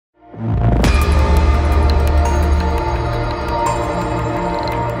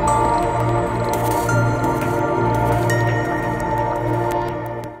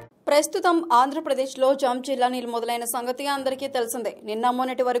ప్రస్తుతం ఆంధ్రప్రదేశ్లో జామ్ జిల్లా నీళ్ళు మొదలైన సంగతి అందరికీ తెలిసిందే. నిన్న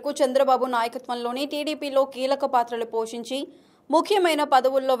మొన్నటి వరకు చంద్రబాబు నాయకత్వంలోని టీడీపీలో కీలక పాత్రలు పోషించి ముఖ్యమైన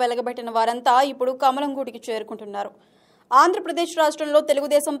పదవుల్లో వెలగబెట్టిన వారంతా ఇప్పుడు కమలం గూటికి చేరుకుంటున్నారు. ఆంధ్రప్రదేశ్ రాష్ట్రంలో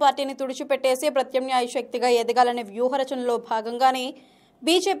తెలుగుదేశం పార్టీని తుడిచిపెట్టేసి ప్రత్యామ్నాయ శక్తిగా ఎదగాలనే వ్యూహరచనలో భాగంగానే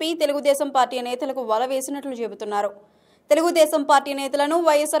బీజేపీ తెలుగుదేశం పార్టీ నేతలకు వల వేసినట్లు చెబుతున్నారు. తెలుగుదేశం పార్టీ నేతలను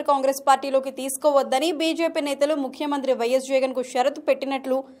వైఎస్ఆర్ కాంగ్రెస్ పార్టీలోకి తీసుకోవద్దని బీజేపీ నేతలు ముఖ్యమంత్రి వైఎస్ జగన్ కు షరతు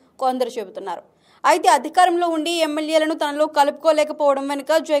పెట్టినట్లు కొందరు చెబుతున్నారు. అయితే అధికారంలో ఉండి ఎమ్మెల్యేలను తనలో కలుపుకోలేకపోవడం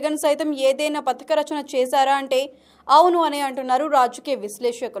వెనుక జగన్ సైతం ఏదైనా పథక రచన చేశారా అంటే అవును అని అంటున్నారు రాజకీయ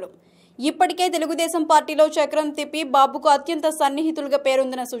విశ్లేషకులు. ఇప్పటికే తెలుగుదేశం పార్టీలో చక్రం తిప్పి బాబుకు అత్యంత సన్నిహితులుగా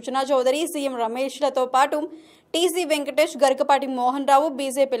పేరొందిన సుజనా చౌదరి, సీఎం రమేష్లతో పాటు టీసీ వెంకటేష్, గరికపాటి మోహన్ రావు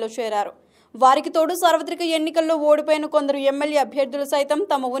బీజేపీలో చేరారు. వారికి తోడు సార్వత్రిక ఎన్నికల్లో ఓడిపోయిన కొందరు ఎమ్మెల్యే అభ్యర్థులు సైతం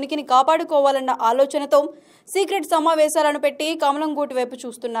తమ ఉనికిని కాపాడుకోవాలన్న ఆలోచనతో సీక్రెట్ సమావేశాలను పెట్టి కమలం గూటి వైపు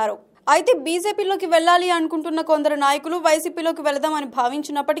చూస్తున్నారు. అయితే బీజేపీలోకి వెళ్లాలి అనుకుంటున్న కొందరు నాయకులు వైసీపీలోకి వెళదామని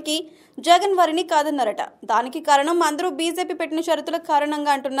భావించినప్పటికీ జగన్ వారిని కాదన్నారట. దానికి కారణం అందరూ బీజేపీ పెట్టిన షరతుల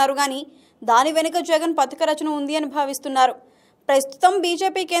కారణంగా అంటున్నారు గానీ దాని వెనుక జగన్ పథక రచన ఉంది అని భావిస్తున్నారు. ప్రస్తుతం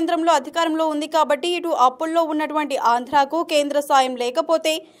బీజేపీ కేంద్రంలో అధికారంలో ఉంది కాబట్టి ఇటు అప్పుల్లో ఉన్నటువంటి ఆంధ్రాకు కేంద్ర సాయం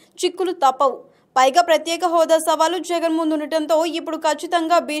లేకపోతే చిక్కులు తప్పవు. పైగా ప్రత్యేక హోదా సవాలు జగన్ ముందు ఉండటంతో ఇప్పుడు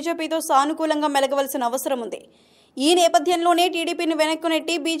ఖచ్చితంగా బీజేపీతో సానుకూలంగా మెలగవలసిన అవసరం ఉంది. ఈ నేపథ్యంలోనే టీడీపీని వెనక్కు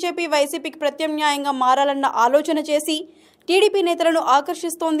నెట్టి బీజేపీ వైసీపీకి ప్రత్యామ్నాయంగా మారాలన్న ఆలోచన చేసి టీడీపీ నేతలను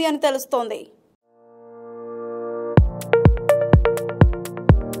ఆకర్షిస్తోంది అని తెలుస్తోంది.